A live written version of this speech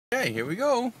Okay, here we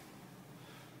go.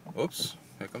 Oops,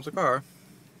 here comes a car.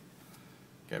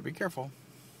 Gotta be careful.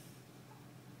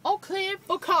 All clear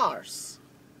for cars.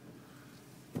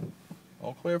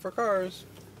 All clear for cars.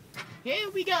 Here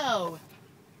we go.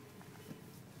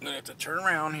 I'm gonna have to turn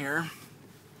around here.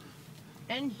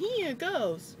 And here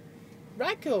goes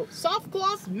Ryko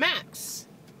SoftGloss MAXX,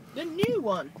 the new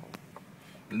one.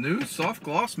 The new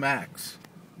SoftGloss MAXX.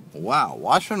 Wow,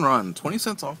 wash and run, 20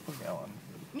 cents off per gallon.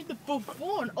 With the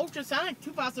before and ultrasonic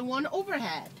 2001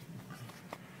 overhead.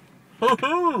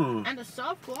 And the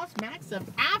SoftGloss MAXX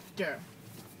of after.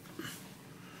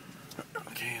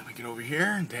 Okay, let me get over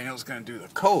here, and Daniel's gonna do the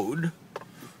code.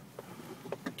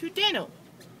 To Daniel.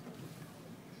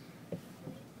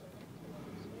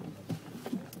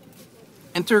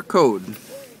 Enter code.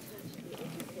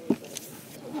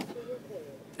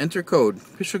 Enter code.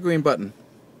 Push the green button.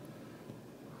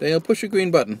 Daniel, push the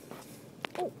green button.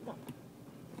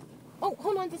 Oh,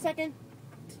 hold on a second.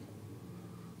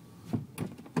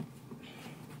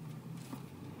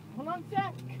 Hold on a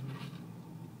sec.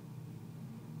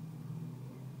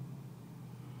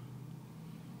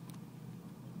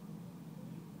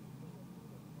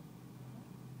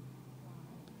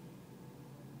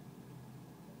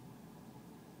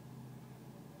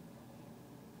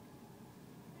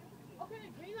 Okay,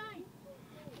 green light.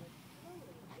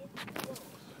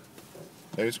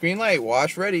 There's green light.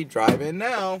 Wash ready. Drive in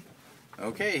now.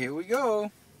 Okay, here we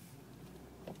go.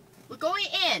 We're going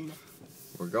in.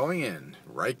 We're going in.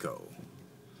 Ryko.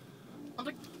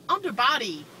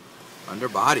 Underbody.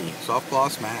 Underbody.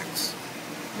 SoftGloss MAXX.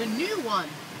 The new one.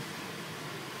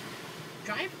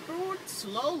 Drive forward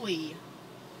slowly.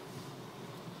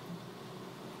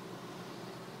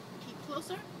 Keep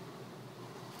closer.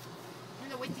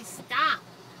 And wait to stop.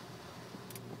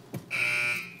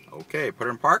 Okay, put her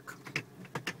in park.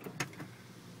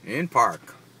 In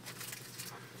park.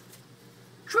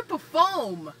 Triple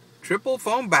foam. Triple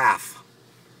foam bath.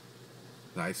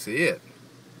 I see it.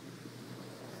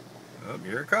 Oh,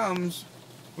 here it comes.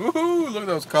 Woohoo! Look at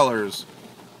those colors.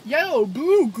 Yellow,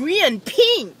 blue, green, and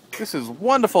pink. This is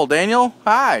wonderful, Daniel.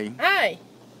 Hi. Hi.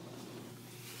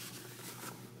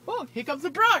 Oh, here comes the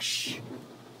brush.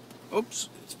 Oops,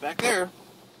 it's back there.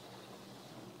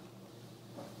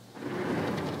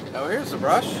 Oh, here's the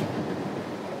brush.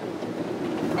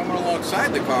 Coming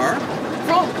alongside the car.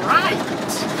 From right.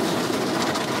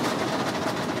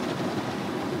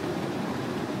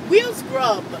 Wheel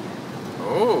scrub.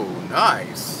 Oh,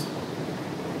 nice.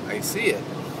 I see it.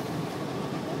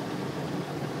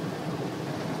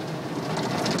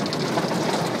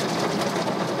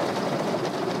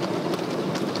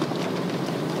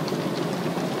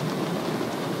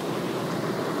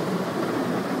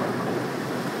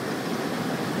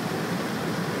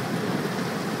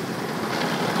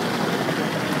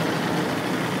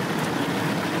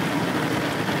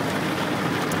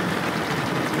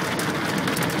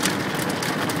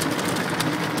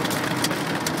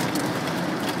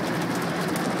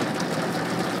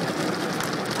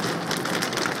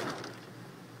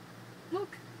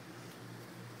 Look.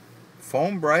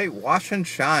 Foam Bright Wash and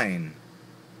Shine.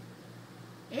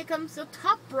 Here comes the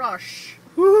top brush.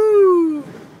 Woo!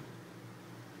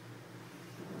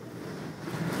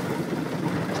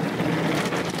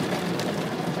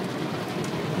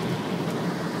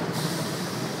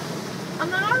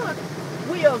 Another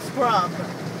wheel scrub.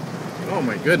 Oh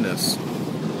my goodness.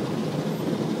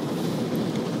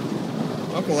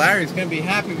 Uncle Larry's gonna be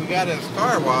happy we got his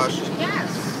car washed.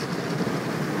 Yes.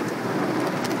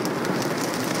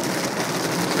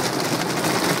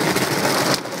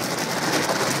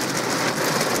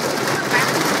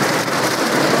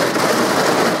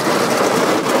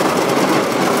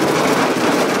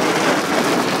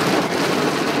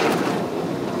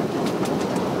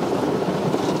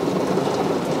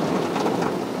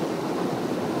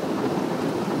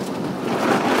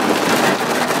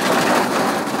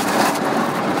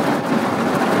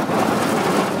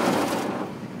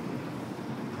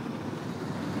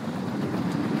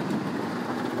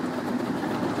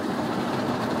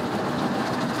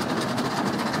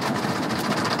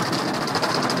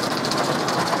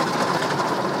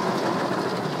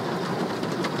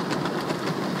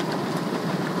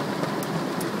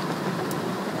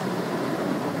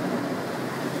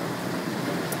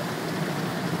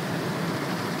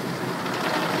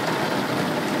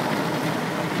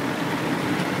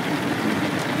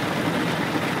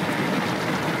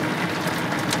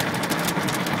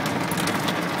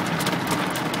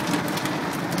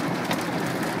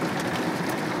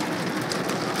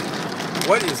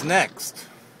 What is next?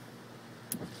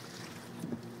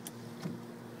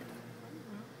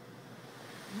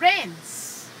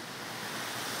 Rinse.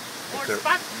 Or They're-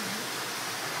 spot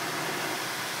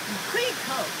cream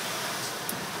coat.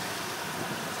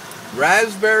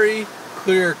 Raspberry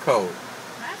clear coat.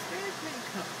 Raspberry cream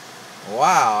coat.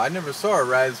 Wow, I never saw a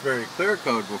raspberry clear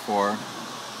coat before.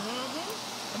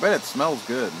 Mm-hmm. I bet it smells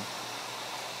good.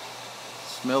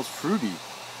 Smells fruity.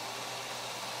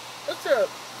 It's a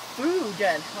food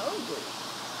and hungry.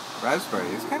 Raspberry.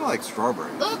 It's kind of like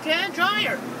strawberry. Look, hand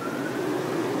dryer.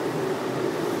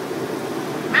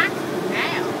 Max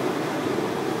now.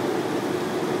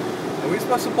 Are we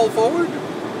supposed to pull forward?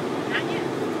 Not yet.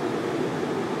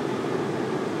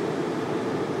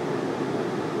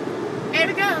 Here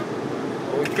we go.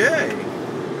 Okay.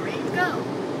 Ready to go.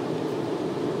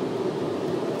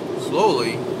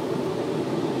 Slowly.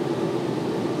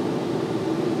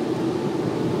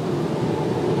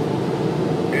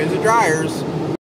 Here's the dryers.